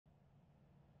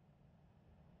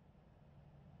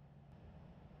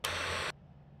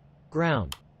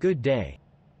Ground. Good day.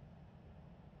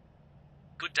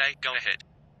 Good day, go ahead.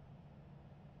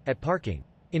 At parking.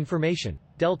 Information.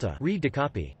 Delta. Read to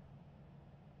copy.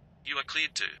 You are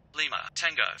cleared to Lima,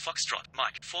 Tango, Foxtrot,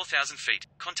 Mike, 4,000 feet.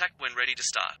 Contact when ready to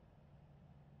start.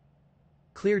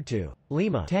 Cleared to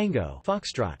Lima, Tango,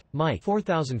 Foxtrot, Mike,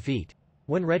 4,000 feet.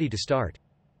 When ready to start.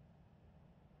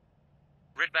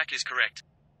 Redback is correct.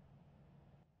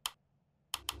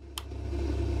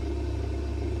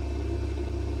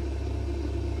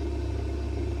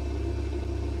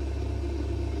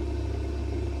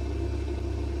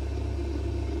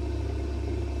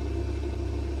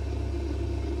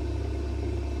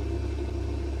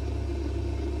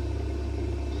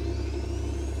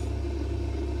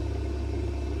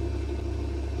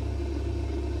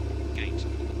 Gate.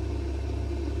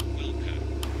 Wilco.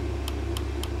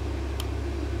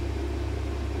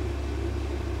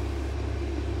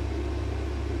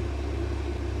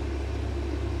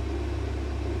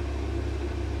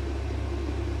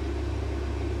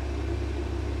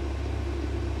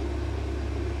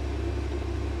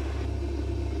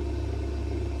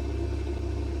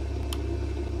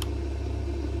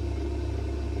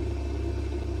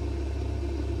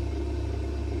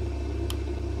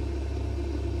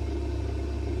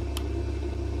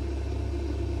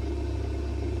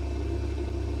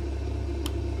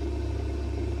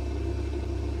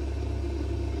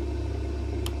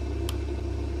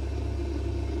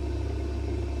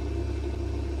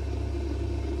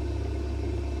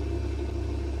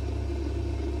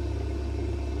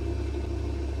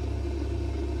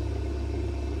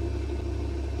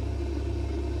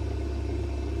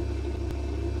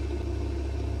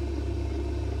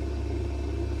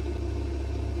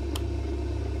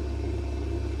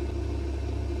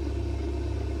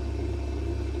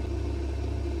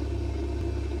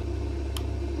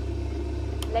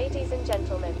 Ladies and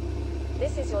gentlemen,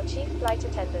 this is your chief flight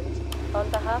attendant. On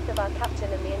behalf of our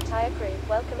captain and the entire crew,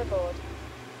 welcome aboard.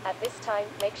 At this time,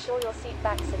 make sure your seat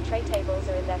backs and tray tables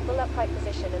are in their full upright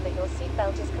position and that your seat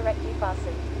belt is correctly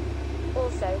fastened.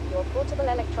 Also, your portable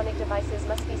electronic devices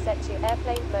must be set to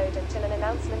airplane mode until an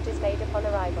announcement is made upon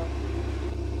arrival.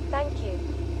 Thank you.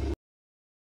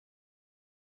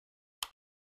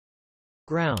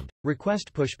 Ground.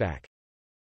 Request pushback.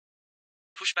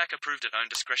 Pushback approved at own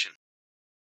discretion.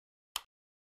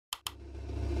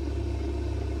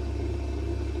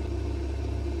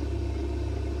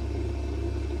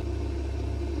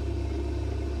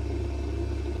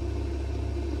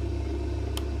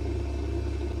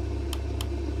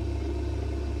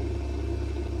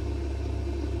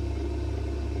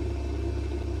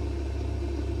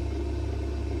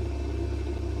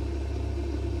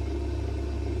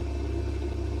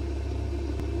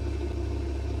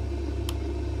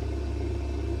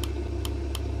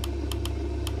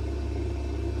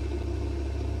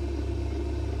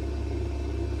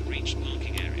 Reach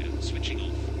parking area, switching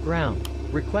off. Ground.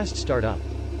 Request startup.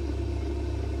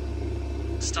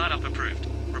 Startup approved.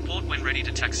 Report when ready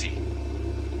to taxi.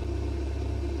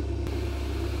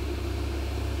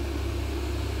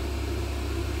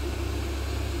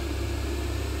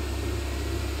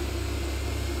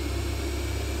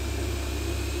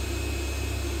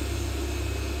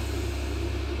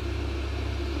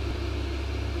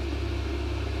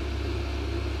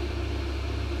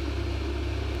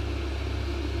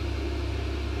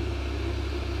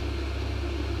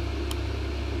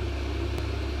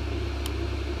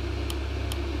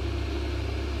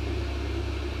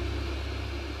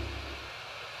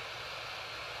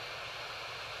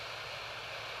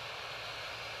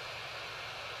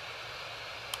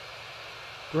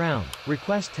 Ground.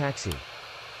 Request taxi.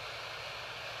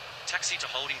 Taxi to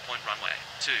holding point runway,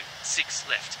 26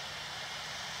 left.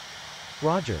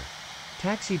 Roger.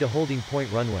 Taxi to holding point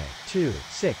runway,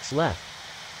 26 left.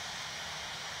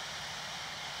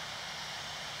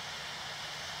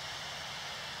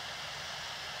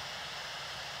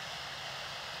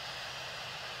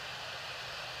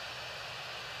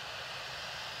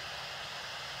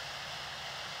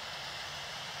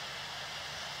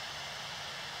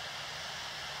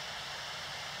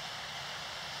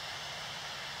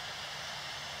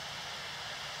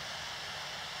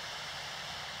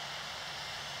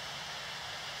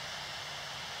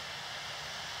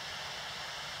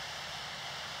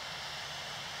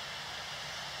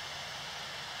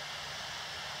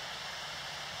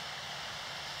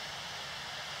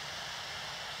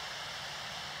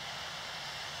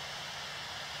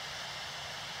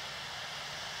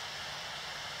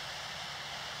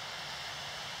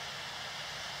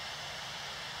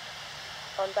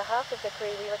 On behalf of the crew,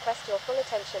 we request your full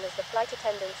attention as the flight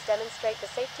attendants demonstrate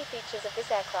the safety features of this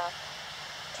aircraft.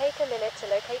 Take a minute to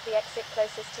locate the exit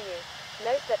closest to you.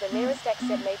 Note that the nearest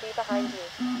exit may be behind you.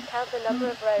 Count the number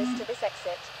of rows to this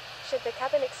exit. Should the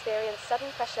cabin experience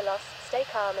sudden pressure loss, stay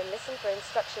calm and listen for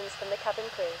instructions from the cabin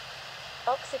crew.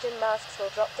 Oxygen masks will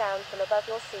drop down from above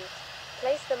your seat.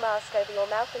 Place the mask over your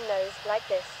mouth and nose, like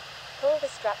this. Pull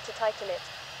the strap to tighten it.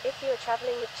 If you are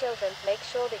traveling with children, make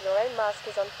sure that your own mask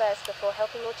is on first before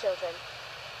helping your children.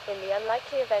 In the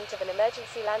unlikely event of an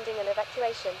emergency landing and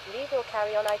evacuation, leave your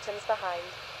carry-on items behind.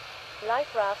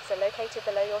 Life rafts are located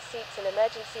below your seats and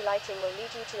emergency lighting will lead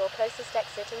you to your closest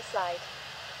exit and slide.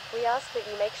 We ask that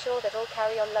you make sure that all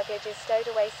carry-on luggage is stowed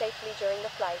away safely during the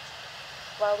flight.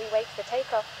 While we wait for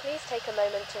takeoff, please take a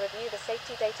moment to review the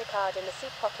safety data card in the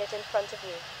seat pocket in front of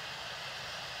you.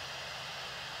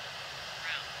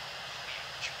 Ground, Romeo,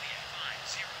 Juliet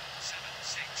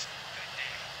 5076, good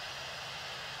day.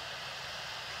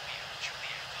 Romeo,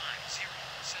 Juliet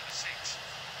 5076,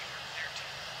 you are clear to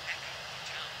Echo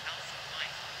Hotel Alpha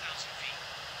Mike 1000 feet.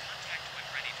 Contact when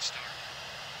ready to start.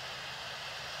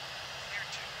 Clear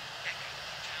to Echo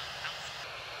Hotel Alpha.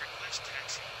 Request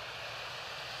taxi.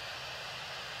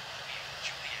 Romeo,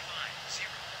 Juliet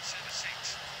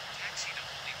 5076, taxi to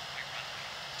Holy Boy runway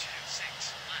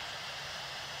 26 left.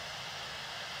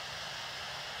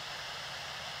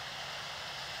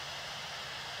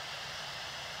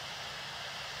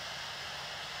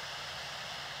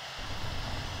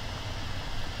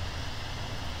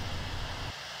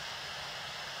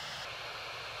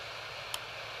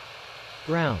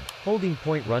 Ground, holding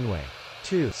point runway.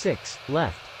 26,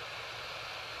 left.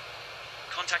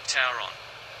 Contact tower on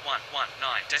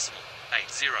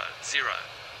 119.800.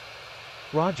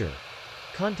 Roger.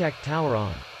 Contact tower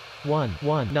on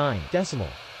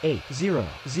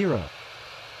 119.800.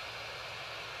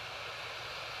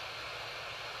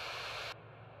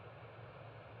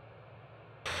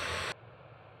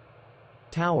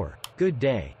 Tower, good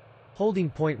day. Holding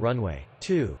point runway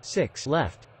 26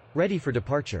 left. Ready for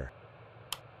departure.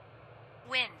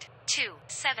 Wind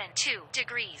 272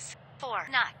 degrees 4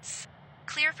 knots.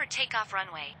 Clear for takeoff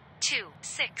runway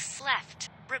 26 left.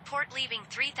 Report leaving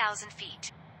 3,000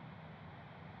 feet.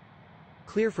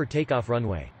 Clear for takeoff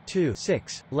runway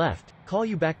 26 left. Call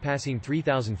you back passing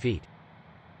 3,000 feet.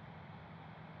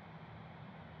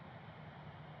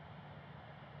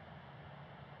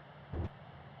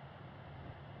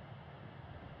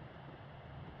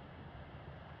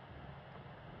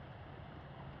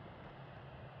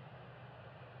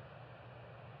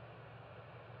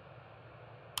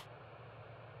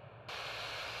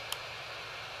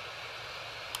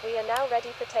 We are now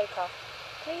ready for takeoff.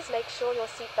 Please make sure your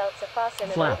seatbelts are fastened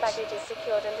and all Flaps. baggage is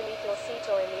secured underneath your seat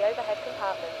or in the overhead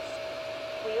compartments.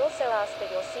 We also ask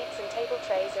that your seats and table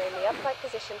trays are in the upright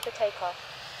position for takeoff.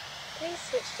 Please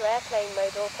switch to airplane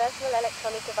mode all personal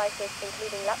electronic devices,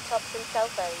 including laptops and cell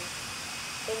phones.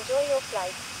 Enjoy your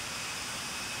flight.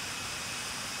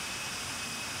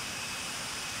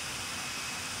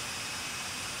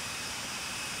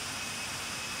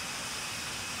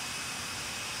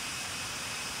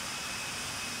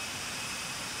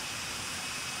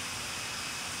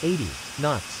 $80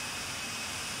 knots.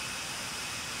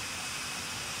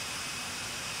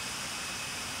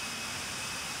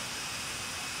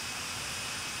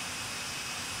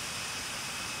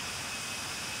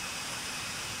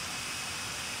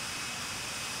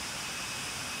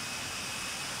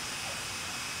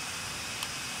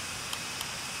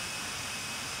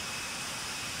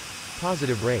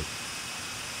 Positive rate.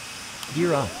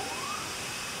 Gear up.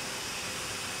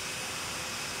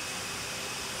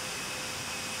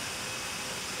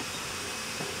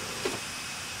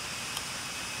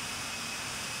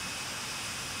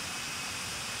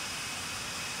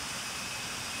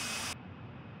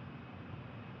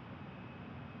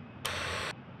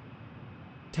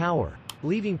 Tower,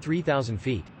 leaving 3,000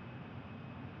 feet.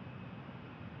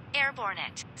 Airborne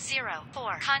at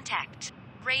 04. Contact.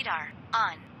 Radar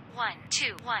on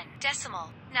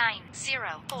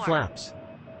 121.904. Flaps.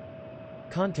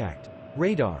 Contact.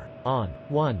 Radar on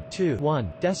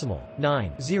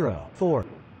 121.904.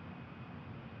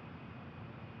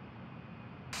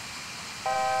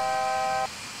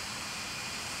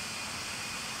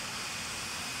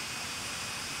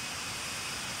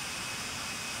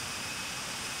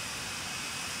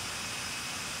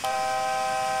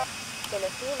 In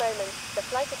a few moments, the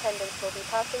flight attendants will be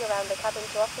passing around the cabin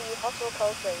to offer you hot or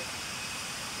cold drinks,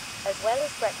 as well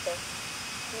as breakfast.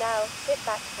 Now, sit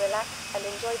back, relax, and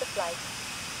enjoy the flight.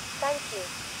 Thank you.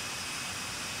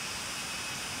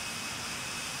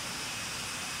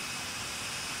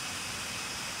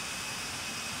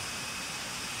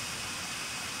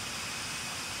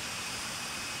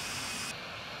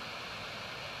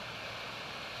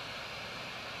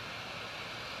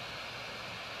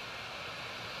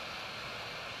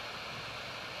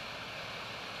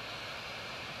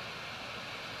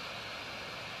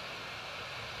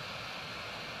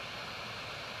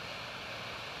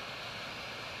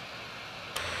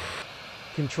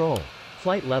 Control.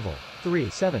 Flight level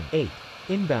 378.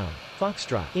 Inbound.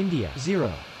 Foxtrot, India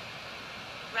 0.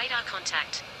 Radar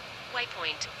contact.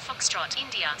 Waypoint, Foxtrot,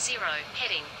 India 0,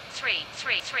 heading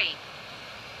 333.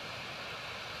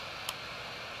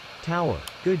 Tower,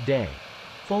 good day.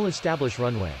 Full establish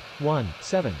runway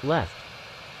 17 left.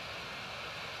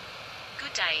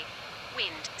 Good day.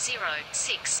 Wind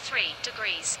 063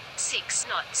 degrees, 6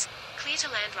 knots. Clear to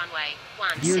land runway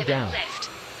 17 down. left.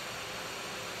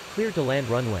 Clear to land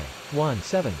runway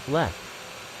 17 left.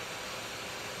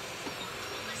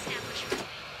 Full establish runway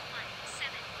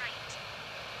 17 right.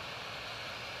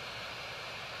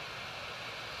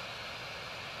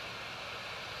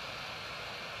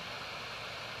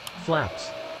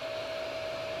 Flaps.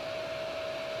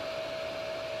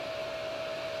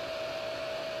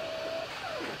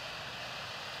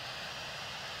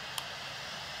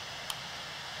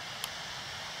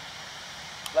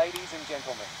 Ladies and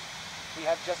gentlemen, we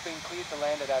have just been cleared to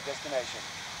land at our destination.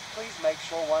 Please make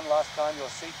sure one last time your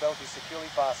seatbelt is securely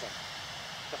fastened.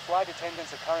 The flight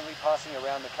attendants are currently passing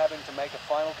around the cabin to make a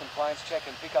final compliance check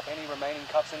and pick up any remaining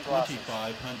cups and glasses.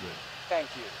 2500. Thank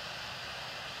you.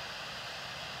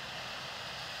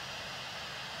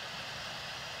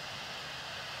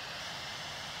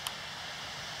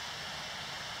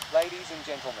 Ladies and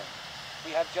gentlemen,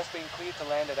 we have just been cleared to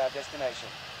land at our destination.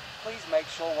 Please make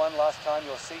sure one last time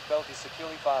your seatbelt is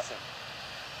securely fastened.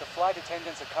 The flight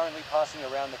attendants are currently passing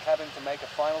around the cabin to make a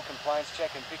final compliance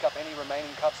check and pick up any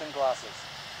remaining cups and glasses.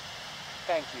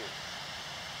 Thank you.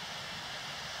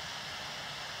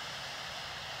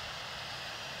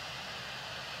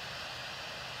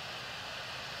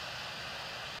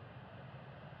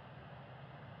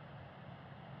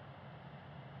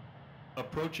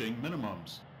 Approaching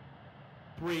minimums.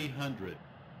 300.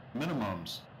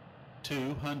 Minimums.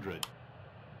 200.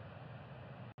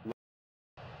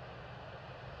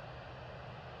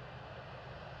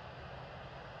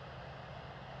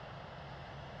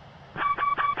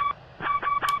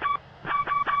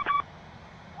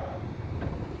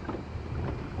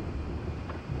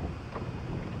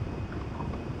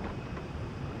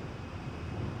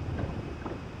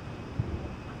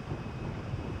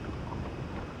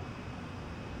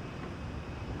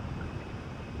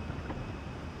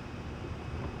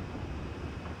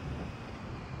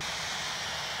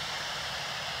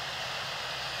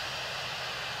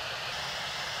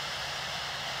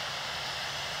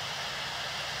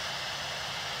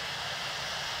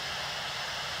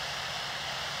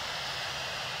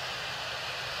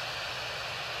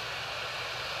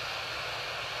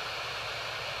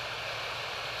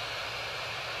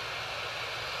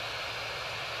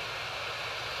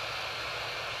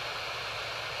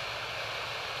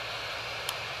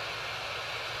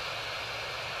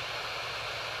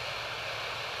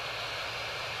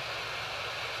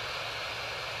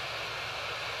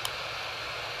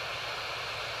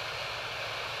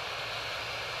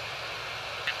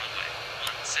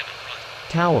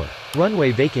 Tower,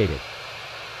 runway vacated.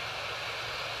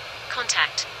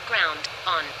 Contact, ground,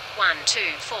 on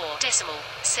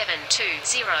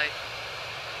 124.720.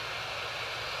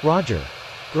 Roger.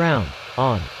 Ground,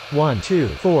 on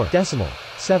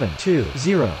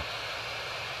 124.720.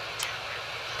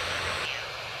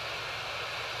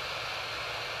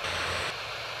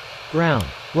 Ground,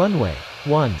 runway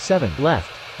 17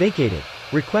 left, vacated.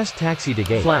 Request taxi to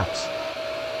gate. Flaps.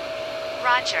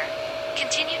 Roger.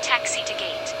 Continue taxi to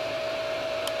gate.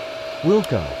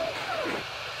 Wilco.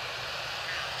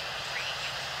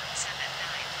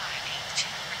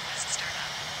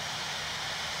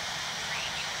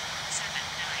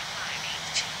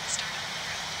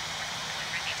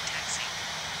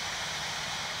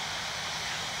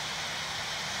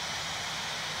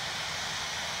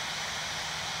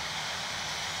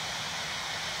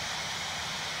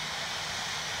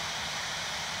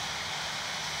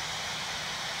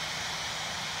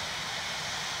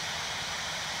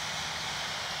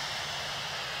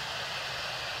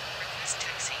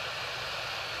 Taxi.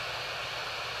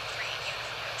 3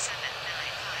 uniform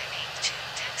 79582.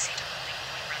 Taxi to holding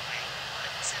point runway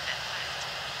 17 left.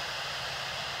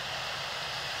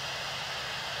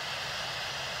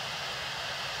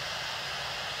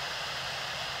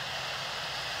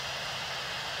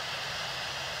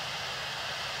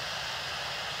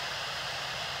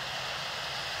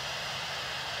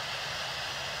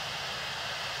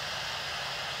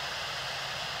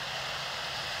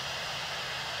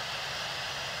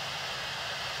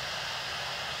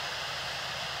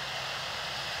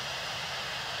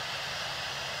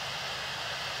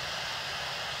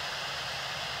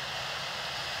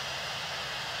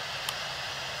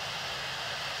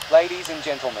 Ladies and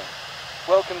gentlemen,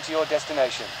 welcome to your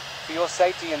destination. For your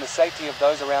safety and the safety of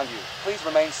those around you, please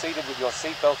remain seated with your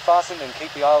seatbelt fastened and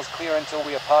keep the aisles clear until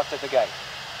we are parked at the gate.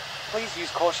 Please use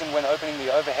caution when opening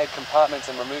the overhead compartments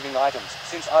and removing items,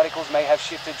 since articles may have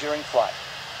shifted during flight.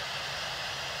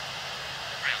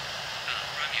 Ground,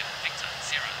 Romeo, Victor,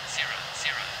 0, 0,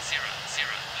 0, 0,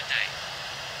 0, good day.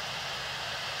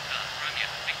 Romeo,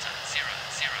 Victor, 0,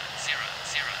 0, 0,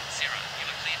 0, 0, you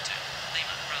are cleared to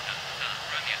Lima, Bravo,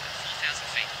 Romeo, 4,000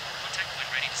 feet, contact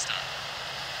when ready to start.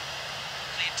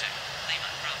 Cleared to Lima,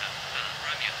 Bravo,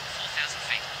 Romeo, 4,000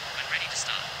 feet, when ready to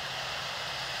start.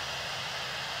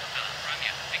 Romeo,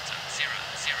 Victor, 0,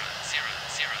 0, 0,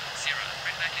 0, 0,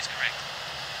 readback is correct.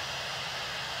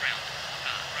 Ground,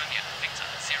 Romeo, Victor,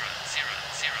 0, 0,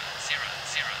 0, 0,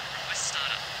 0, request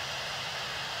startup.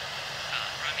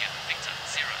 Romeo, Victor,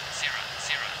 0, 0,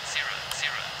 0, 0,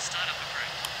 0, startup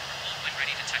approved. Report when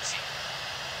ready to taxi.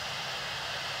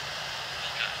 Will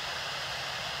go.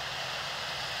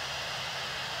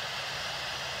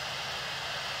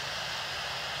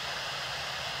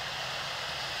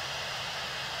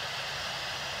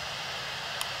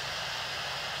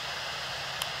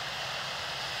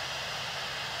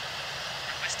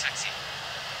 Request taxi.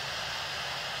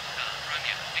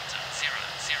 Romeo, Victor, 0,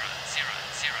 0, 0,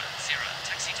 0, 0,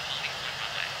 taxi to holding point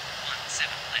runway,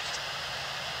 17 left.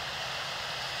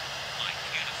 Mike,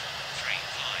 uniform,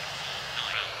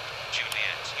 3549,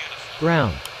 Juliet, uniform.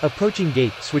 Ground. Approaching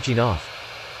gate, switching off.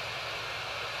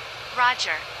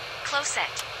 Roger. Close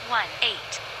at 18.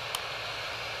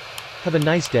 Have a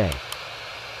nice day.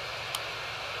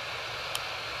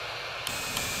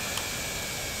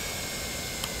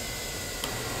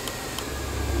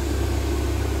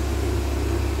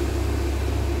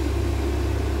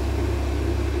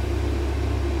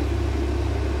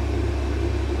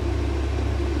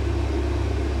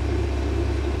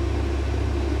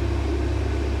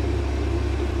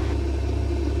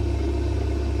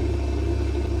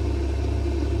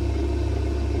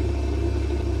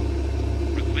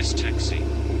 Request taxi.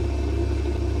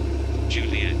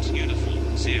 Juliet, uniform,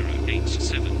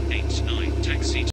 08789, taxi to